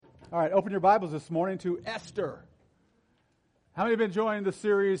All right, open your Bibles this morning to Esther. How many have been enjoying the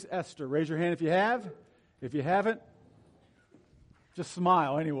series Esther? Raise your hand if you have. If you haven't, just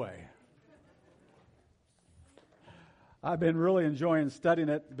smile anyway. I've been really enjoying studying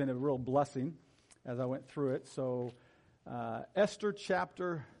it. It's been a real blessing as I went through it. So, Esther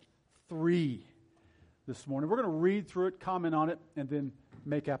chapter 3 this morning. We're going to read through it, comment on it, and then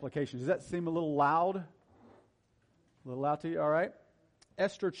make applications. Does that seem a little loud? A little loud to you? All right.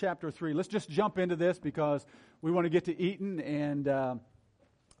 Esther chapter 3. Let's just jump into this because we want to get to Eaton, and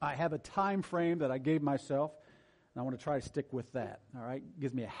I have a time frame that I gave myself, and I want to try to stick with that. All right?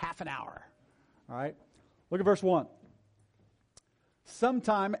 Gives me a half an hour. All right? Look at verse 1.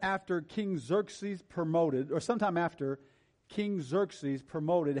 Sometime after King Xerxes promoted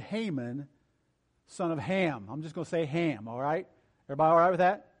Haman, son of Ham. I'm just going to say Ham, all right? Everybody all right with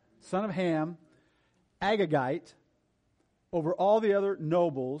that? Son of Ham, Agagite, over all the other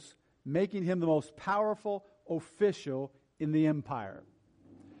nobles, making him the most powerful official in the empire.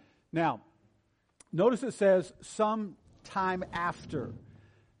 Now, notice it says some time after.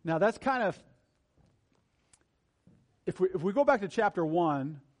 Now, that's kind of, if we go back to chapter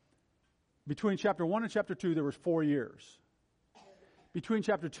 1, between chapter 1 and chapter 2, there was 4 years. Between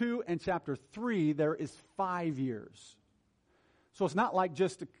chapter 2 and chapter 3, there is 5 years. So it's not like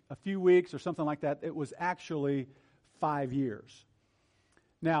just a few weeks or something like that. It was actually 5 years.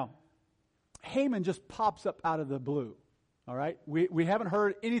 Now, Haman just pops up out of the blue. All right? We haven't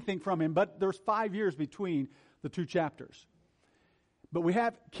heard anything from him, but there's 5 years between the two chapters. But we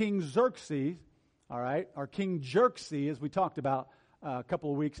have King Xerxes, all right, or King Xerxes, as we talked about a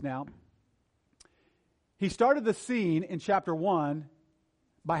couple of weeks now. He started the scene in chapter 1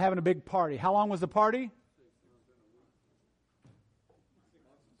 by having a big party. How long was the party?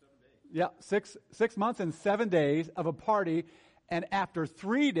 6 months and 7 days of a party, and after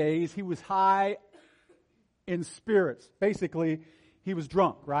 3 days, he was high in spirits. Basically, he was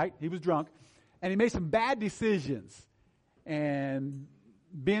drunk, right? He was drunk, and he made some bad decisions. And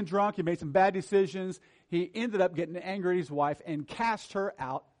being drunk, he made some bad decisions. He ended up getting angry at his wife and cast her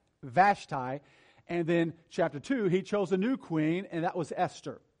out, Vashti. And then, chapter 2, he chose a new queen, and that was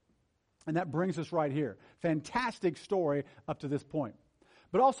Esther. And that brings us right here. Fantastic story up to this point.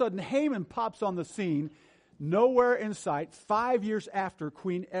 But all of a sudden, Haman pops on the scene, nowhere in sight, 5 years after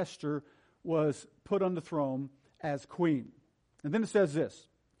Queen Esther was put on the throne as queen. And then it says this.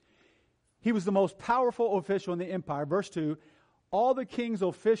 He was the most powerful official in the empire. Verse 2, all the king's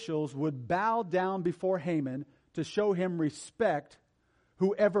officials would bow down before Haman to show him respect,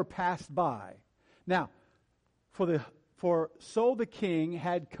 whoever passed by. Now, so the king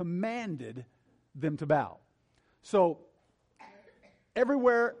had commanded them to bow. So,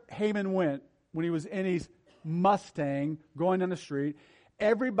 everywhere Haman went, when he was in his Mustang going down the street,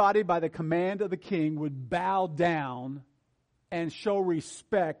 everybody by the command of the king would bow down and show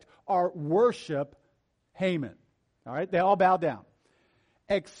respect or worship Haman. All right? They all bowed down.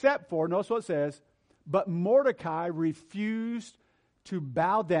 Except for, notice what it says, but Mordecai refused to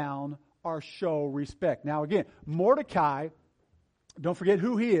bow down or show respect. Now again, Mordecai, don't forget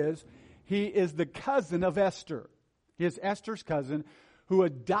who he is. He is the cousin of Esther. He is Esther's cousin who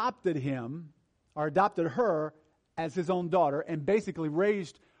adopted him or adopted her as his own daughter and basically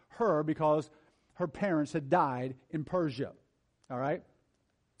raised her because her parents had died in Persia. All right?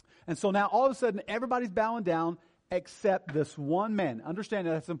 And so now all of a sudden everybody's bowing down except this one man. Understand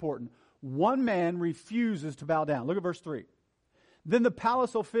that's important. One man refuses to bow down. Look at verse 3. Then the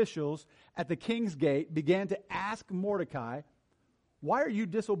palace officials at the king's gate began to ask Mordecai, why are you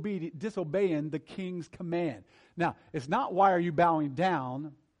disobeying the king's command? Now, it's not why are you bowing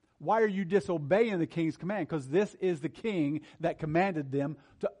down. Why are you disobeying the king's command? Because this is the king that commanded them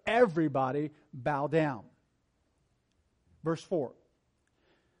to everybody bow down. Verse 4.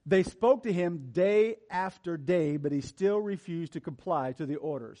 They spoke to him day after day, but he still refused to comply to the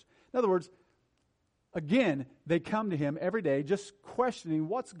orders. In other words, again, they come to him every day just questioning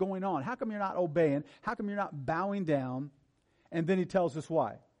what's going on. How come you're not obeying? How come you're not bowing down? And then he tells us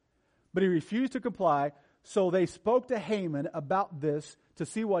why. But he refused to comply, so they spoke to Haman about this to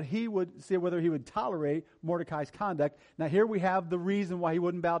see whether he would tolerate Mordecai's conduct. Now here we have the reason why he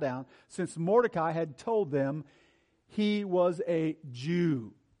wouldn't bow down, since Mordecai had told them he was a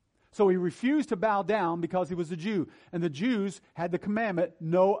Jew. So he refused to bow down because he was a Jew. And the Jews had the commandment,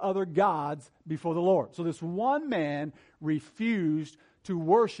 no other gods before the Lord. So this one man refused to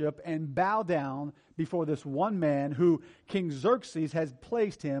worship and bow down before this one man who King Xerxes has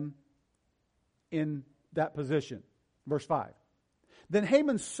placed him in that position. Verse 5. Then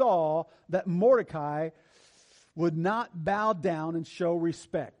Haman saw that Mordecai would not bow down and show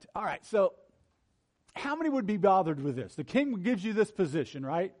respect. All right, so how many would be bothered with this? The king gives you this position,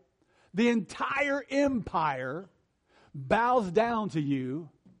 right? The entire empire bows down to you.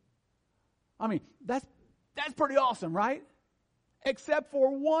 I mean, that's pretty awesome, right? Except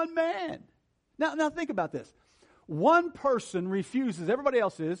for one man. Now think about this. One person refuses, everybody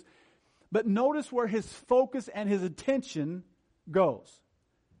else is, but notice where his focus and his attention goes.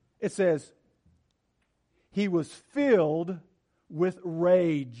 It says, he was filled with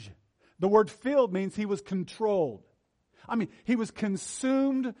rage. The word filled means he was controlled. I mean, he was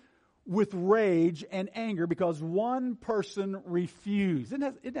consumed with rage and anger because one person refused.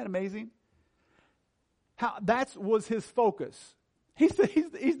 Isn't that amazing? How that was his focus. He's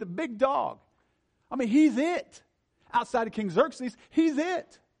the big dog. I mean, he's it. Outside of King Xerxes, he's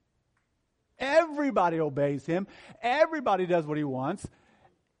it. Everybody obeys him. Everybody does what he wants.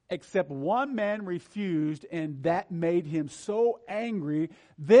 Except one man refused, and that made him so angry.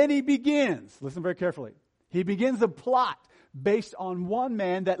 Then he begins, listen very carefully, he begins a plot based on one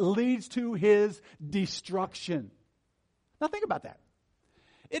man that leads to his destruction. Now think about that.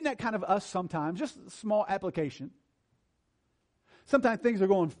 Isn't that kind of us sometimes? Just a small application. Sometimes things are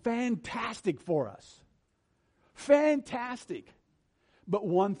going fantastic for us. Fantastic. But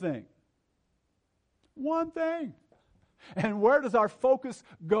one thing. And where does our focus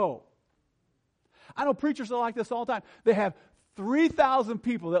go? I know preachers are like this all the time. They have 3,000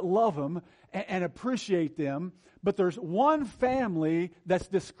 people that love them and appreciate them, but there's one family that's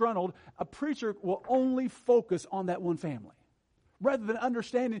disgruntled. A preacher will only focus on that one family, rather than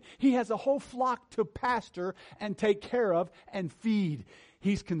understanding he has a whole flock to pastor and take care of and feed.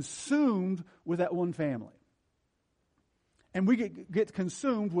 He's consumed with that one family. And we get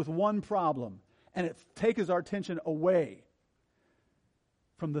consumed with one problem. And it takes our attention away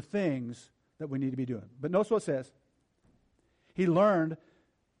from the things that we need to be doing. But notice what it says. He learned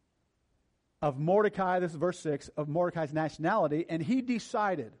of Mordecai, this is verse 6, of Mordecai's nationality, and he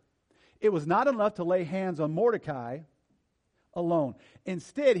decided it was not enough to lay hands on Mordecai alone.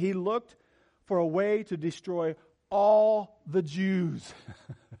 Instead, he looked for a way to destroy all the Jews.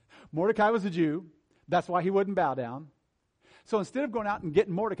 Mordecai was a Jew. That's why he wouldn't bow down. So instead of going out and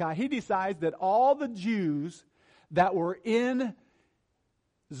getting Mordecai, he decides that all the Jews that were in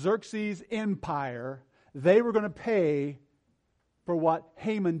Xerxes' empire, they were going to pay for what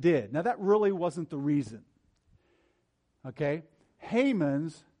Haman did. Now that really wasn't the reason. Okay?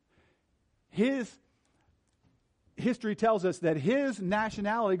 Haman's, his history tells us that his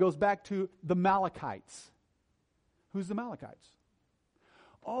nationality goes back to the Amalekites. Who's the Amalekites?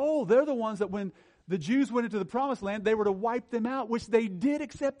 Oh, they're the ones that when the Jews went into the promised land, they were to wipe them out, which they did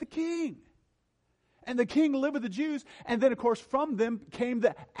except the king. And the king lived with the Jews, and then, of course, from them came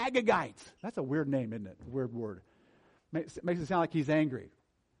the Agagites. That's a weird name, isn't it? A weird word. Makes it sound like he's angry.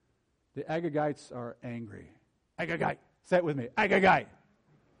 The Agagites are angry. Agagite. Say it with me. Agagite.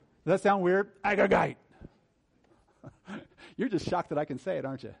 Does that sound weird? Agagite. You're just shocked that I can say it,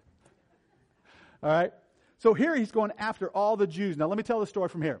 aren't you? All right. So here he's going after all the Jews. Now let me tell the story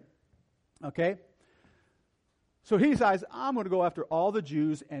from here. Okay? So he decides, I'm going to go after all the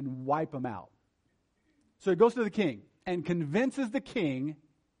Jews and wipe them out. So he goes to the king and convinces the king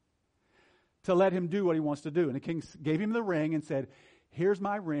to let him do what he wants to do. And the king gave him the ring and said, here's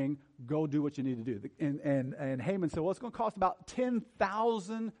my ring, go do what you need to do. And Haman said, well, it's going to cost about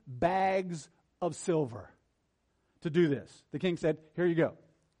 10,000 bags of silver to do this. The king said, here you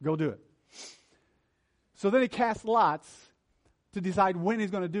go do it. So then he cast lots to decide when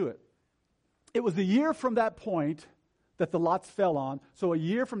he's going to do it. It was a year from that point that the lots fell on. So a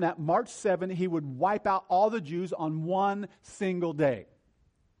year from that, March 7, he would wipe out all the Jews on one single day.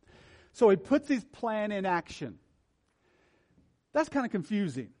 So he puts his plan in action. That's kind of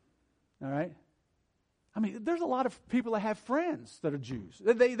confusing, all right? I mean, there's a lot of people that have friends that are Jews.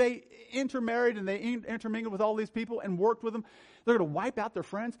 They intermarried and they intermingled with all these people and worked with them. They're going to wipe out their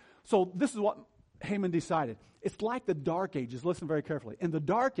friends. So this is what Haman decided. It's like the Dark Ages. Listen very carefully. In the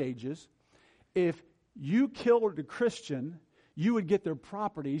Dark Ages, if you killed a Christian, you would get their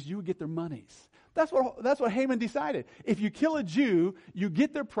properties, you would get their monies. That's what Haman decided. If you kill a Jew, you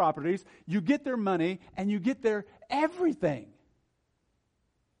get their properties, you get their money, and you get their everything.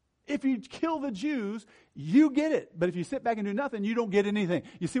 If you kill the Jews, you get it. But if you sit back and do nothing, you don't get anything.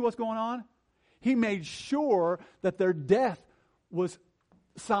 You see what's going on? He made sure that their death was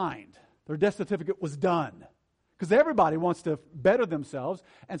signed. Their death certificate was done. Because everybody wants to better themselves,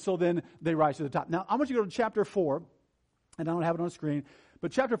 and so then they rise to the top. Now, I want you to go to chapter 4, and I don't have it on the screen,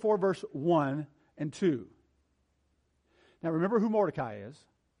 but chapter 4, verse 1 and 2. Now, remember who Mordecai is.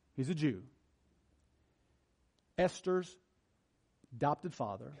 He's a Jew. Esther's adopted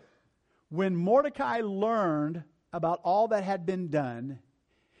father. When Mordecai learned about all that had been done,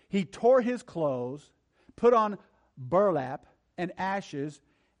 he tore his clothes, put on burlap and ashes,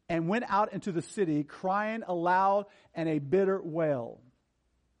 and went out into the city, crying aloud and a bitter wail.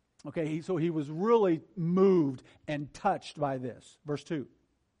 Okay, so he was really moved and touched by this. Verse 2.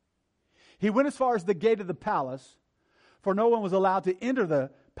 He went as far as the gate of the palace, for no one was allowed to enter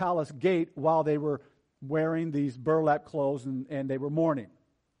the palace gate while they were wearing these burlap clothes and they were mourning.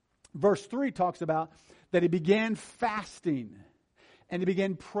 Verse 3 talks about that he began fasting and he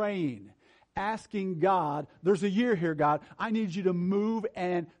began praying, asking God, there's a year here, God, I need you to move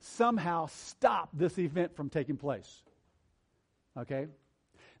and somehow stop this event from taking place. Okay?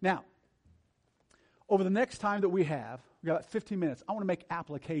 Now, over the next time that we've got about 15 minutes, I want to make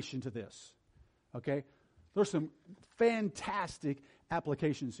application to this. Okay? There's some fantastic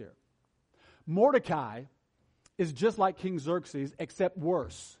applications here. Mordecai is just like King Xerxes, except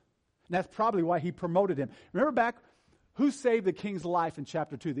worse. And that's probably why he promoted him. Remember back, who saved the king's life in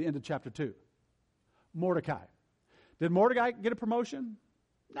chapter 2, the end of chapter 2? Mordecai. Did Mordecai get a promotion?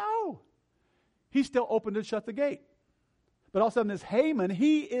 No. He still opened and shut the gate. But all of a sudden, this Haman,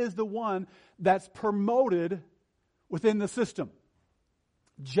 he is the one that's promoted within the system.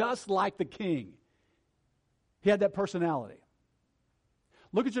 Just like the king. He had that personality.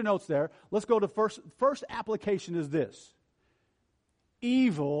 Look at your notes there. Let's go to first application is this.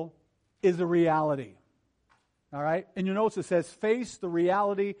 Evil is a reality. All right? In your notes it says, face the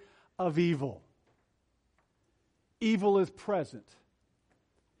reality of evil. Evil is present.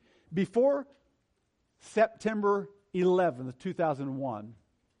 Before September 11th, 2001,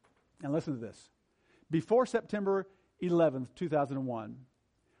 and listen to this. Before September 11th, 2001,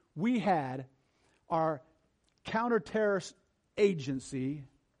 we had our counter-terrorist agency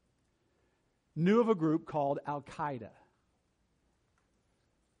knew of a group called Al-Qaeda.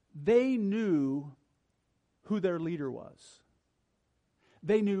 They knew who their leader was.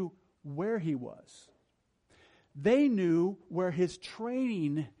 They knew where he was. They knew where his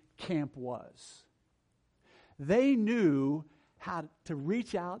training camp was. They knew how to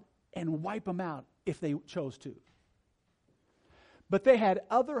reach out and wipe them out if they chose to. But they had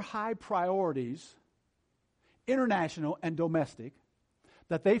other high priorities, international and domestic,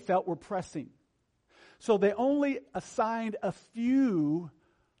 that they felt were pressing. So they only assigned a few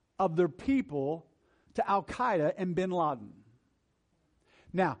of their people to Al-Qaeda and bin Laden.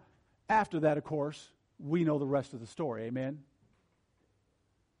 Now, after that, of course, we know the rest of the story. Amen?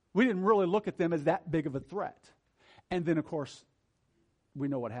 We didn't really look at them as that big of a threat. And then, of course, we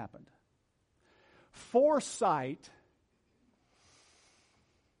know what happened. Foresight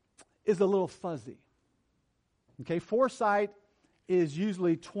is a little fuzzy. Okay, foresight is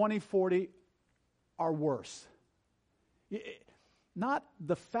usually 20/40 or worse. Not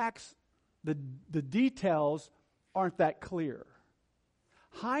the facts, the details aren't that clear.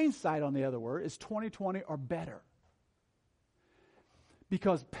 Hindsight, on the other word, is 20/20 or better.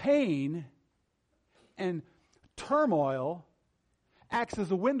 Because pain and turmoil acts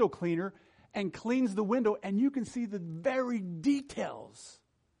as a window cleaner and cleans the window, and you can see the very details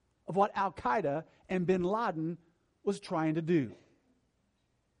of what Al-Qaeda and bin Laden was trying to do.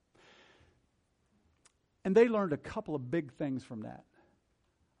 And they learned a couple of big things from that.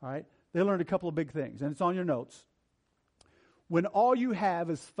 All right? They learned a couple of big things, and it's on your notes. When all you have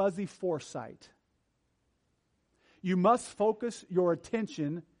is fuzzy foresight, you must focus your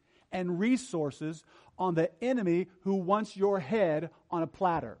attention and resources on the enemy who wants your head on a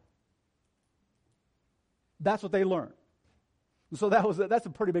platter. That's what they learned. So that's a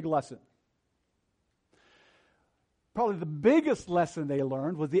pretty big lesson. Probably the biggest lesson they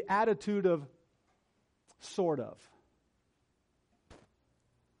learned was the attitude of sort of.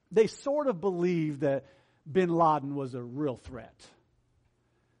 They sort of believed that bin Laden was a real threat.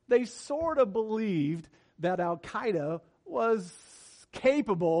 They sort of believed that Al-Qaeda was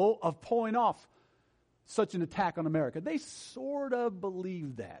capable of pulling off such an attack on America. They sort of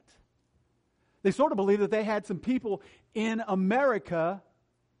believed that. They sort of believed that they had some people in America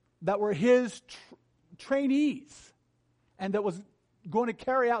that were his trainees and that was going to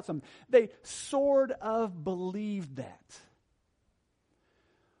carry out something. They sort of believed that.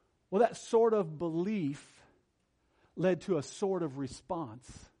 Well, that sort of belief led to a sort of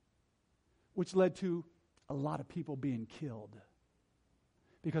response, which led to a lot of people being killed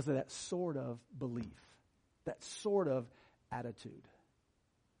because of that sort of belief, that sort of attitude.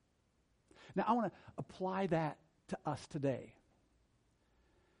 Now, I want to apply that to us today.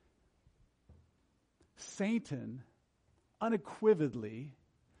 Satan unequivocally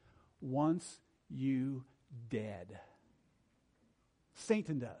wants you dead.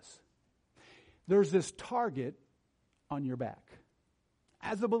 Satan does. There's this target on your back.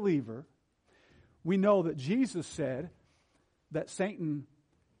 As a believer, we know that Jesus said that Satan,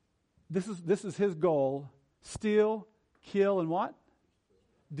 this is his goal, steal, kill, and what?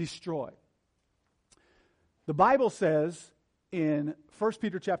 Destroy. The Bible says in 1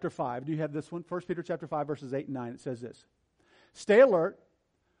 Peter chapter 5, do you have this one? 1 Peter chapter 5, verses 8 and 9, it says this. Stay alert,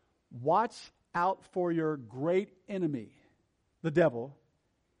 watch out for your great enemy, the devil.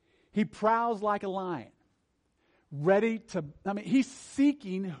 He prowls like a lion, he's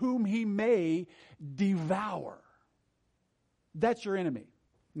seeking whom he may devour. That's your enemy,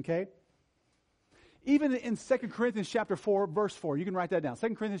 okay? Even in 2 Corinthians chapter 4, verse 4, you can write that down. 2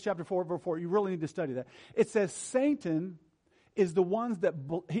 Corinthians chapter 4, verse 4, you really need to study that. It says Satan is the one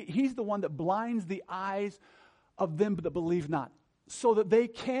that blinds the eyes of them that believe not, so that they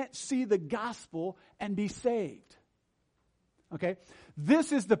can't see the gospel and be saved. Okay?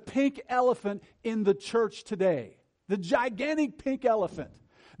 This is the pink elephant in the church today. The gigantic pink elephant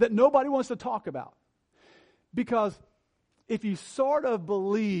that nobody wants to talk about. Because if you sort of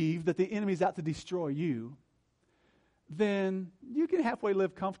believe that the enemy's out to destroy you, then you can halfway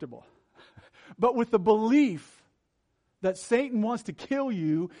live comfortable. But with the belief that Satan wants to kill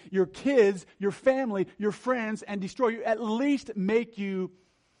you, your kids, your family, your friends, and destroy you, at least make you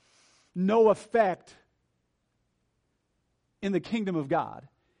no effect in the kingdom of God,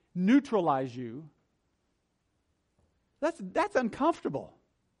 neutralize you, that's uncomfortable.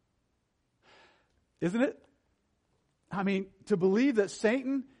 Isn't it? I mean, to believe that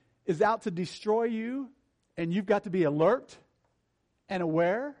Satan is out to destroy you and you've got to be alert and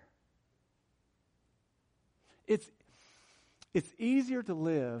aware, it's easier to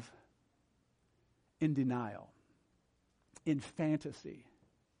live in denial, in fantasy,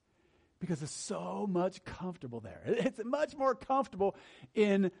 because it's so much comfortable there. It's much more comfortable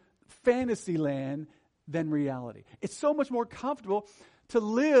in fantasy land than reality. It's so much more comfortable to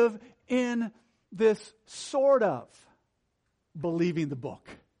live in this sort of believing the book.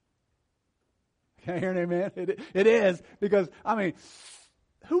 Can I hear an amen? It is, because, I mean,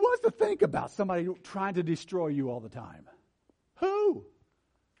 who wants to think about somebody trying to destroy you all the time? Who?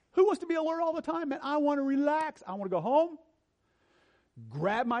 Who wants to be alert all the time? Man, I want to relax. I want to go home,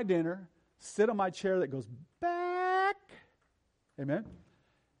 grab my dinner, sit on my chair that goes back, amen,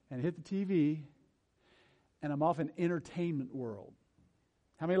 and hit the TV, and I'm off in entertainment world.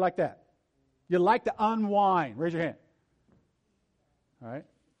 How many like that? You like to unwind? Raise your hand. All right?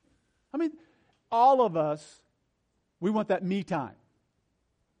 I mean, all of us, we want that me time,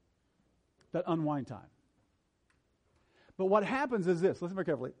 that unwind time. But what happens is this. Listen very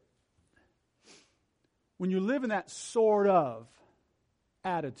carefully. When you live in that sort of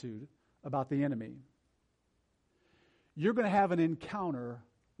attitude about the enemy, you're going to have an encounter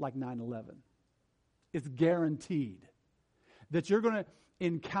like 9/11. It's guaranteed that you're going to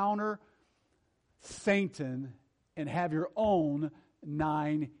encounter Satan and have your own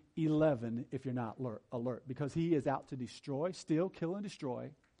 9/11 if you're not alert, because he is out to destroy, steal, kill, and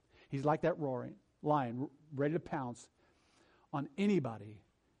destroy. He's like that roaring lion, ready to pounce on anybody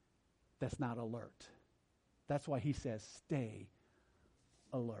that's not alert. That's why he says, stay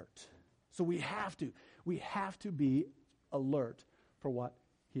alert. So we have to be alert for what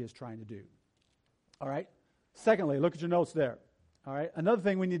he is trying to do. All right? Secondly, look at your notes there. All right? Another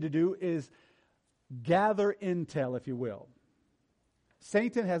thing we need to do is gather intel, if you will.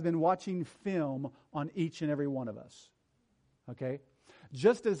 Satan has been watching film on each and every one of us. Okay?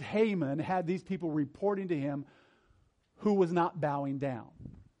 Just as Haman had these people reporting to him who was not bowing down.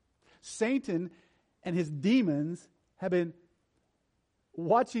 Satan and his demons have been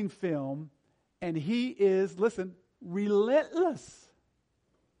watching film, and he is, listen, relentless.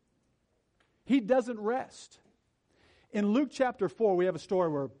 He doesn't rest. In Luke chapter 4, we have a story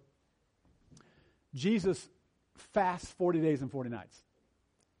where Jesus fasts 40 days and 40 nights.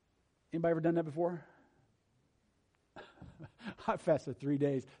 Anybody ever done that before? I fasted 3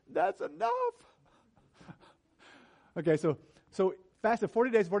 days. That's enough. Okay, so fasted 40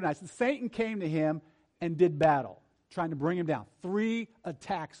 days, 40 nights. And Satan came to him and did battle, trying to bring him down. 3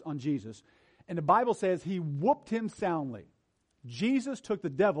 attacks on Jesus. And the Bible says he whooped him soundly. Jesus took the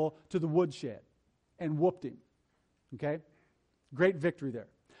devil to the woodshed and whooped him. Okay? Great victory there.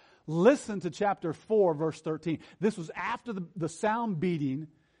 Listen to chapter 4, verse 13. This was after the sound beating.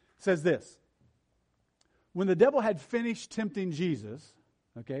 It says this. When the devil had finished tempting Jesus,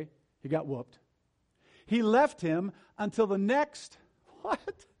 okay, he got whooped. He left him until the next,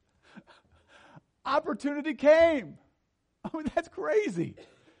 opportunity came. I mean, that's crazy.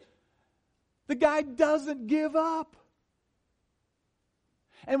 The guy doesn't give up.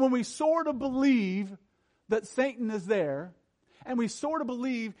 And when we sort of believe that Satan is there, and we sort of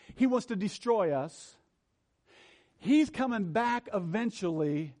believe he wants to destroy us, he's coming back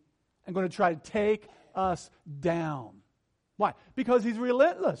eventually and going to try to take us down. Why? Because he's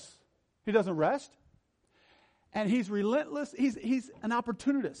relentless. He doesn't rest. And he's relentless. He's an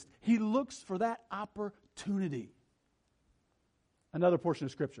opportunist. He looks for that opportunity. Another portion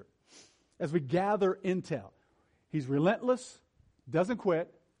of Scripture. As we gather intel, he's relentless, doesn't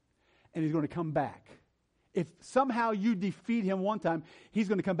quit, and he's going to come back. If somehow you defeat him one time, he's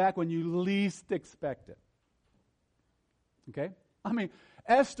going to come back when you least expect it. Okay? I mean,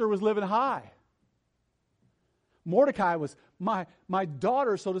 Esther was living high. Mordecai was my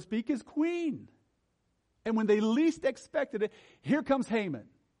daughter, so to speak, is queen. And when they least expected it, here comes Haman.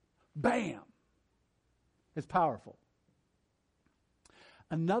 Bam! It's powerful.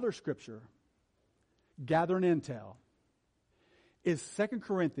 Another scripture, gathering intel, is 2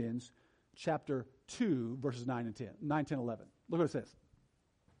 Corinthians chapter 2, verses 9 and 10. 9, 10, 11. Look what it says.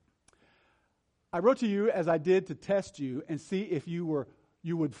 I wrote to you as I did to test you and see if you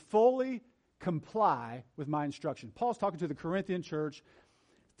would fully comply with my instruction. Paul's talking to the Corinthian church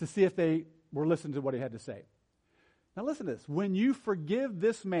to see if they were listening to what he had to say. Now listen to this. When you forgive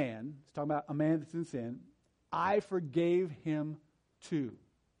this man, he's talking about a man that's in sin, I forgave him too.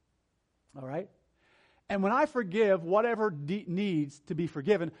 All right? And when I forgive whatever needs to be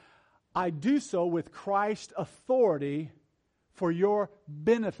forgiven, I do so with Christ's authority for your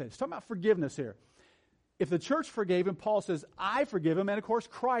benefit. He's talking about forgiveness here. If the church forgave him, Paul says, I forgive him, and of course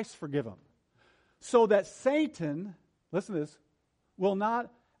Christ forgive him. So that Satan, listen to this, will not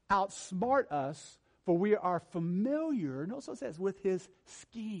outsmart us, for we are familiar, notice what it says, with his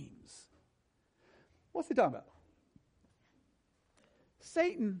schemes. What's he talking about?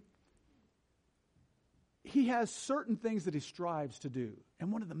 Satan, he has certain things that he strives to do.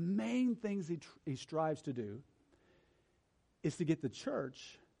 And one of the main things he strives to do is to get the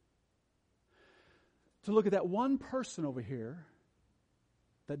church to look at that one person over here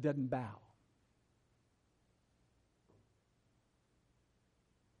that doesn't bow.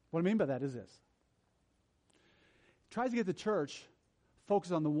 What I mean by that is this. He tries to get the church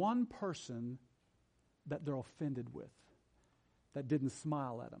focused on the one person that they're offended with, that didn't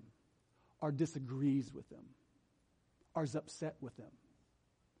smile at them, or disagrees with them, or is upset with them.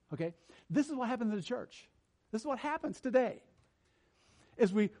 Okay? This is what happens in the church. This is what happens today.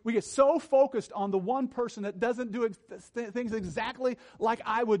 Is we get so focused on the one person that doesn't do things exactly like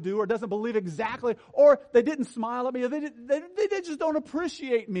I would do, or doesn't believe exactly, or they didn't smile at me, or they just don't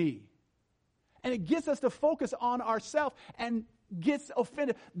appreciate me. And it gets us to focus on ourselves and gets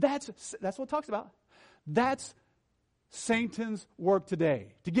offended. That's what it talks about. That's Satan's work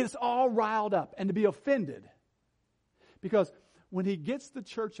today, to get us all riled up and to be offended. Because when he gets the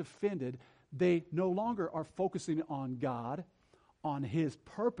church offended, they no longer are focusing on God, on his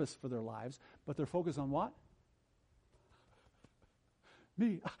purpose for their lives, but they're focused on what?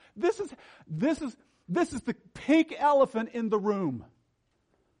 Me. This is the pink elephant in the room.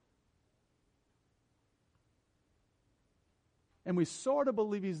 And we sort of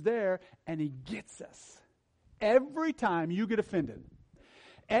believe he's there, and he gets us. Every time you get offended,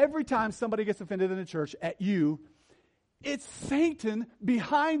 every time somebody gets offended in the church at you, it's Satan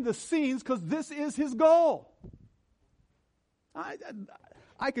behind the scenes, because this is his goal.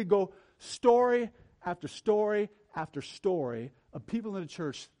 I could go story after story after story of people in the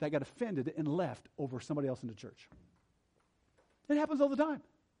church that got offended and left over somebody else in the church. It happens all the time.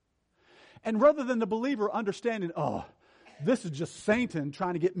 And rather than the believer understanding, oh, this is just Satan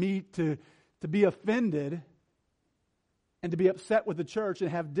trying to get me to be offended and to be upset with the church and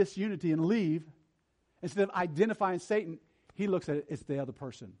have disunity and leave, instead of identifying Satan, he looks at it, it's the other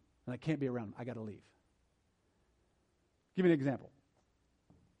person, and I can't be around him. I got to leave. Give me an example.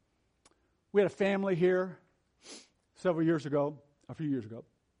 We had a family here a few years ago,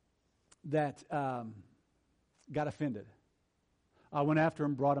 that got offended. I went after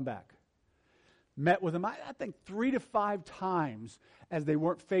him, brought him back. Met with them, I think 3 to 5 times as they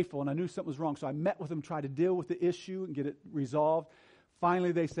weren't faithful, and I knew something was wrong. So I met with them, tried to deal with the issue and get it resolved.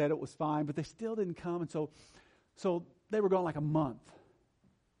 Finally, they said it was fine, but they still didn't come. And so they were gone like a month.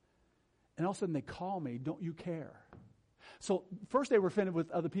 And all of a sudden they call me, don't you care? So first they were offended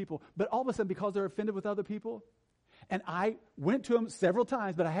with other people, but all of a sudden because they're offended with other people, and I went to them several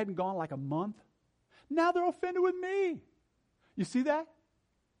times, but I hadn't gone like a month, now they're offended with me. You see that?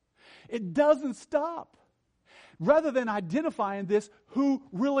 It doesn't stop. Rather than identifying this, who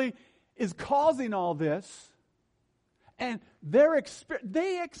really is causing all this, And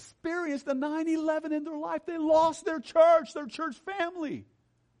they experienced the 9/11 in their life. They lost their church family,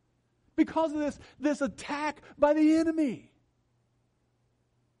 because of this attack by the enemy.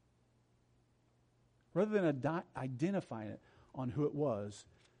 Rather than identifying it on who it was,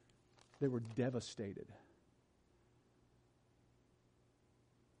 they were devastated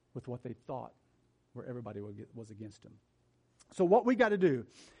with what they thought where everybody was against them. So what we got to do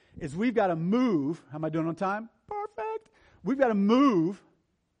is we've got to move. How am I doing on time? Perfect. We've got to move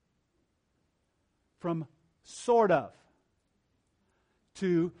from sort of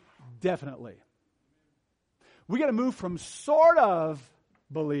to definitely. We got to move from sort of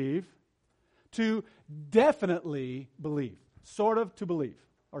believe to definitely believe. Sort of to believe.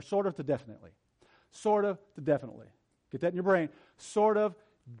 Or sort of to definitely. Sort of to definitely. Get that in your brain. Sort of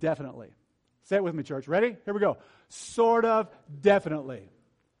definitely. Say it with me, church. Ready? Here we go. Sort of definitely.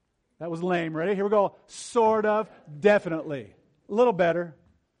 That was lame. Ready? Here we go. Sort of definitely. A little better.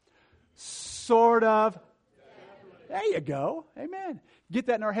 Sort of. There you go. Amen. Get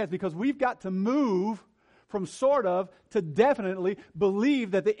that in our heads, because we've got to move from sort of to definitely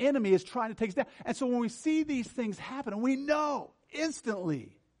believe that the enemy is trying to take us down. And so when we see these things happen, we know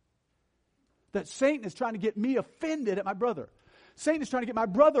instantly that Satan is trying to get me offended at my brother. Satan is trying to get my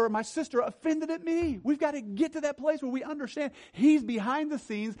brother or my sister offended at me. We've got to get to that place where we understand he's behind the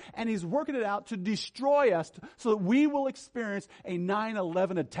scenes and he's working it out to destroy us so that we will experience a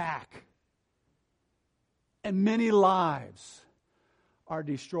 9/11 attack. And many lives are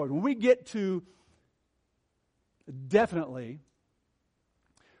destroyed. When we get to definitely,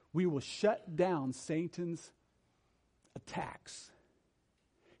 we will shut down Satan's attacks,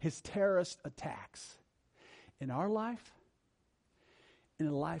 his terrorist attacks in our life, in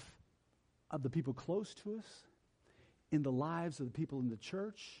the life of the people close to us, in the lives of the people in the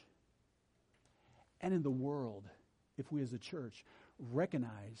church, and in the world, if we as a church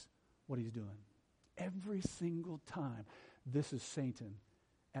recognize what he's doing. Every single time, this is Satan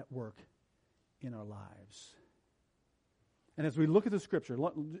at work in our lives. And as we look at the scripture,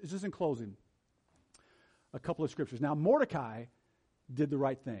 just in closing, a couple of scriptures. Now, Mordecai did the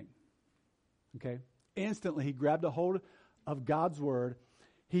right thing. Okay? Instantly, he grabbed a hold of God's word.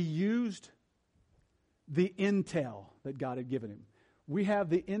 He used the intel that God had given him. We have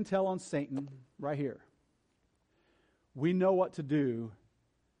the intel on Satan right here. We know what to do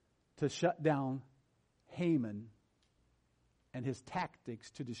to shut down Haman and his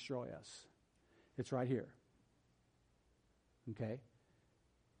tactics to destroy us. It's right here. Okay?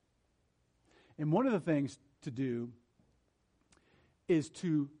 And one of the things to do is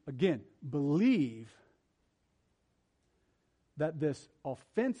to, again, believe that this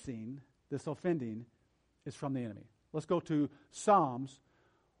offending is from the enemy. Let's go to Psalms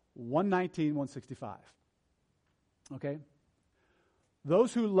 119, 165. Okay?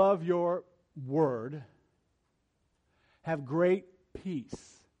 Those who love your word have great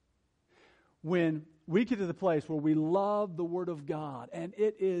peace. When we get to the place where we love the word of God, and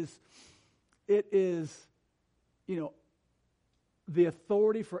it is, the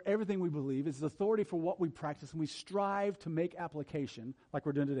authority for everything we believe. It's the authority for what we practice, and we strive to make application, like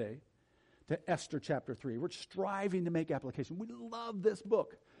we're doing today, to Esther chapter 3. We're striving to make application. We love this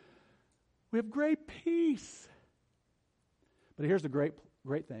book. We have great peace. But here's the great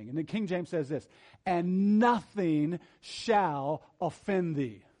thing. And the King James says this, and nothing shall offend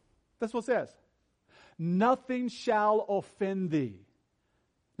thee. That's what it says. Nothing shall offend thee.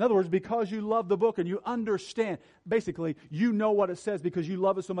 In other words, because you love the book and you understand, basically, you know what it says because you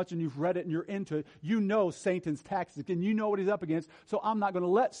love it so much and you've read it and you're into it. You know Satan's tactics and you know what he's up against. So I'm not going to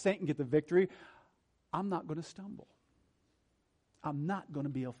let Satan get the victory. I'm not going to stumble. I'm not going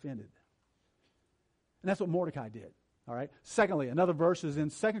to be offended. And that's what Mordecai did. All right. Secondly, another verse is in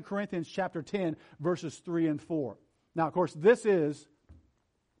 2 Corinthians chapter 10, verses 3 and 4. Now, of course, this is,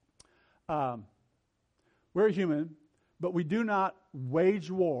 we're human, but we do not wage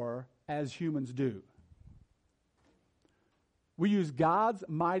war as humans do. We use God's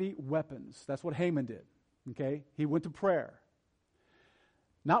mighty weapons. That's what Haman did. Okay? He went to prayer.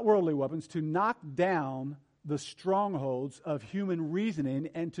 Not worldly weapons, to knock down the strongholds of human reasoning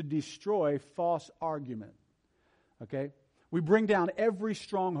and to destroy false argument. Okay? We bring down every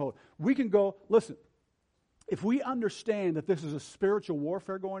stronghold. We can go, listen, if we understand that this is a spiritual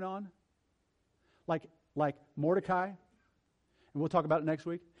warfare going on, like Mordecai, and we'll talk about it next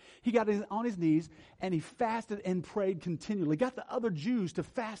week, he got on his knees and he fasted and prayed continually. Got the other Jews to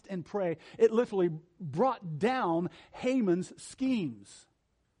fast and pray. It literally brought down Haman's schemes.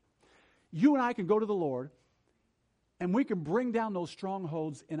 You and I can go to the Lord and we can bring down those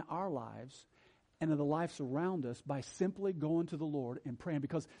strongholds in our lives and in the lives around us by simply going to the Lord and praying.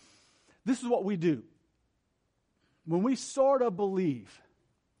 Because this is what we do. When we sort of believe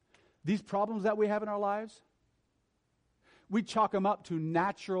these problems that we have in our lives, we chalk them up to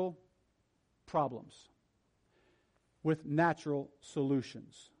natural problems with natural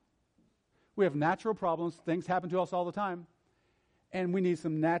solutions. We have natural problems. Things happen to us all the time. And we need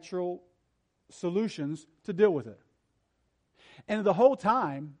some natural solutions to deal with it. And the whole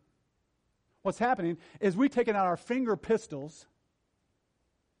time, what's happening is we've taken out our finger pistols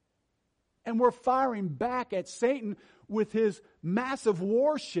and we're firing back at Satan with his massive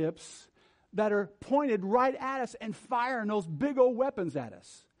warships that are pointed right at us and firing those big old weapons at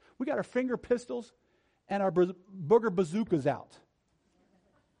us. We got our finger pistols and our booger bazookas out.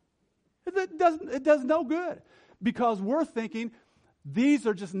 It does no good because we're thinking these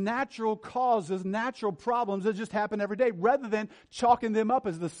are just natural causes, natural problems that just happen every day, rather than chalking them up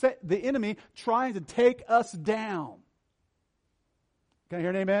as the enemy trying to take us down. Can I hear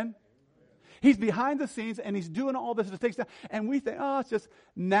an amen? He's behind the scenes and he's doing all this to take us down. And we think, it's just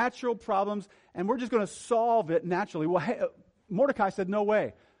natural problems and we're just going to solve it naturally. Well, Mordecai said, no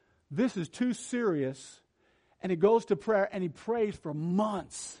way. This is too serious. And he goes to prayer and he prays for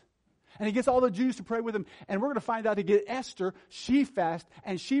months. And he gets all the Jews to pray with him. And we're going to find out to get Esther. She fasts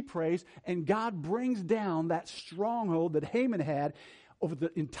and she prays. And God brings down that stronghold that Haman had over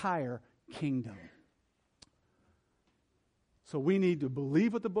the entire kingdom. So we need to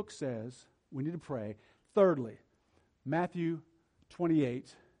believe what the book says. We need to pray. Thirdly, Matthew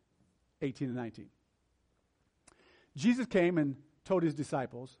 28, 18 and 19. Jesus came and told his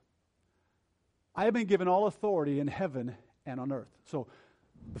disciples, I have been given all authority in heaven and on earth. So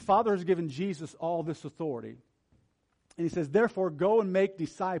the Father has given Jesus all this authority. And he says, therefore, go and make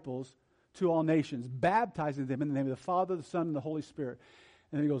disciples to all nations, baptizing them in the name of the Father, the Son, and the Holy Spirit.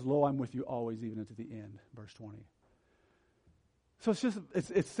 And then he goes, lo, I'm with you always, even unto the end, verse 20. So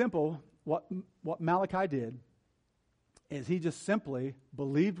it's simple. What Malachi did is he just simply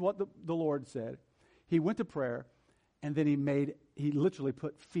believed what the Lord said. He went to prayer, and then he literally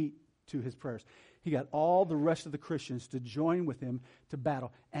put feet to his prayers. He got all the rest of the Christians to join with him to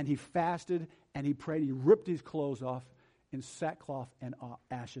battle. And he fasted and he prayed. He ripped his clothes off in sackcloth and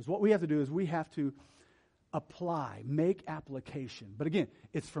ashes. What we have to do is we have to apply, make application. But again,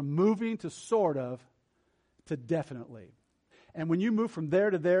 it's from moving to sort of to definitely. And when you move from there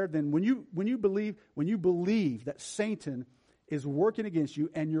to there, then when you believe that Satan is working against you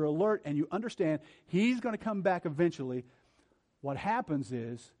and you're alert and you understand he's going to come back eventually, what happens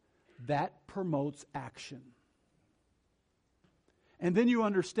is that promotes action. And then you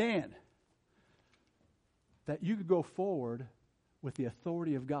understand that you could go forward with the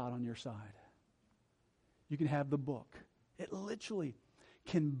authority of God on your side. You can have the book. It literally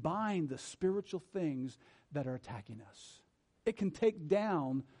can bind the spiritual things that are attacking us. It can take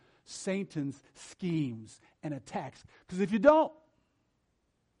down Satan's schemes and attacks. Because if you don't,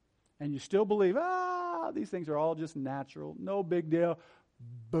 and you still believe, these things are all just natural, no big deal,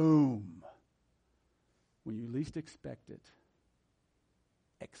 boom. When you least expect it,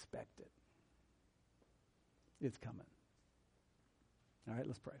 expect it. It's coming. All right,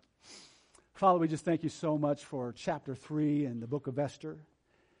 let's pray. Father, we just thank you so much for chapter 3 in the book of Esther.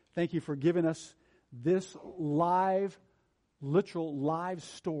 Thank you for giving us this literal live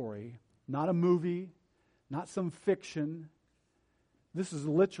story, not a movie, not some fiction. This is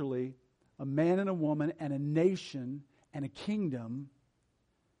literally a man and a woman and a nation and a kingdom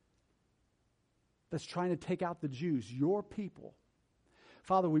that's trying to take out the Jews, your people.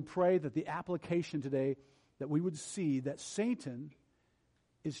 Father, we pray that the application today, that we would see that Satan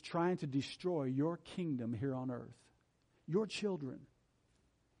is trying to destroy your kingdom here on earth, your children,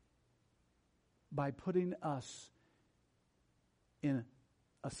 by putting us in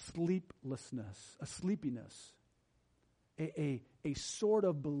a sleeplessness, a sleepiness, a sort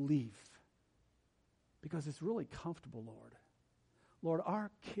of belief, because it's really comfortable, Lord. Lord,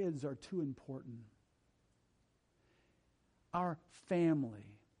 our kids are too important. Our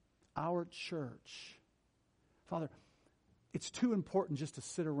family, our church. Father, it's too important just to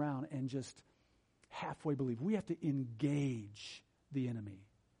sit around and just halfway believe. We have to engage the enemy.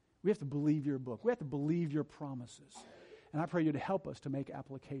 We have to believe your book. We have to believe your promises. And I pray you to help us to make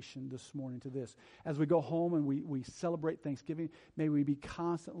application this morning to this. As we go home and we celebrate Thanksgiving, may we be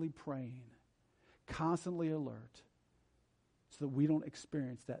constantly praying, constantly alert, so that we don't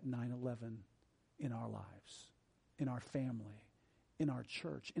experience that 9/11 in our lives, in our family, in our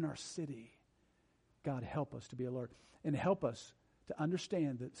church, in our city. God, help us to be alert. And help us to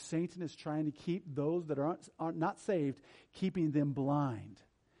understand that Satan is trying to keep those that are not saved, keeping them blind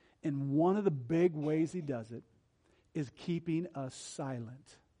And one of the big ways he does it is keeping us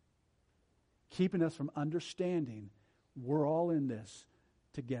silent, keeping us from understanding we're all in this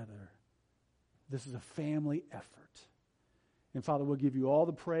together. This is a family effort. And Father, we'll give you all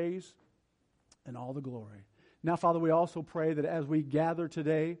the praise and all the glory. Now, Father, we also pray that as we gather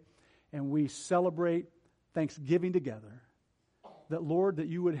today and we celebrate Thanksgiving together, that, Lord, that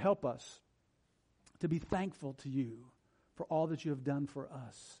you would help us to be thankful to you for all that you have done for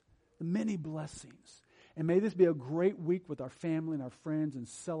us, the many blessings. And may this be a great week with our family and our friends and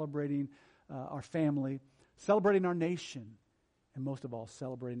celebrating our family, celebrating our nation, and most of all,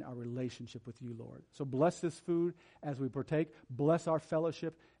 celebrating our relationship with you, Lord. So bless this food as we partake. Bless our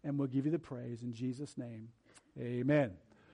fellowship, and we'll give you the praise in Jesus' name. Amen.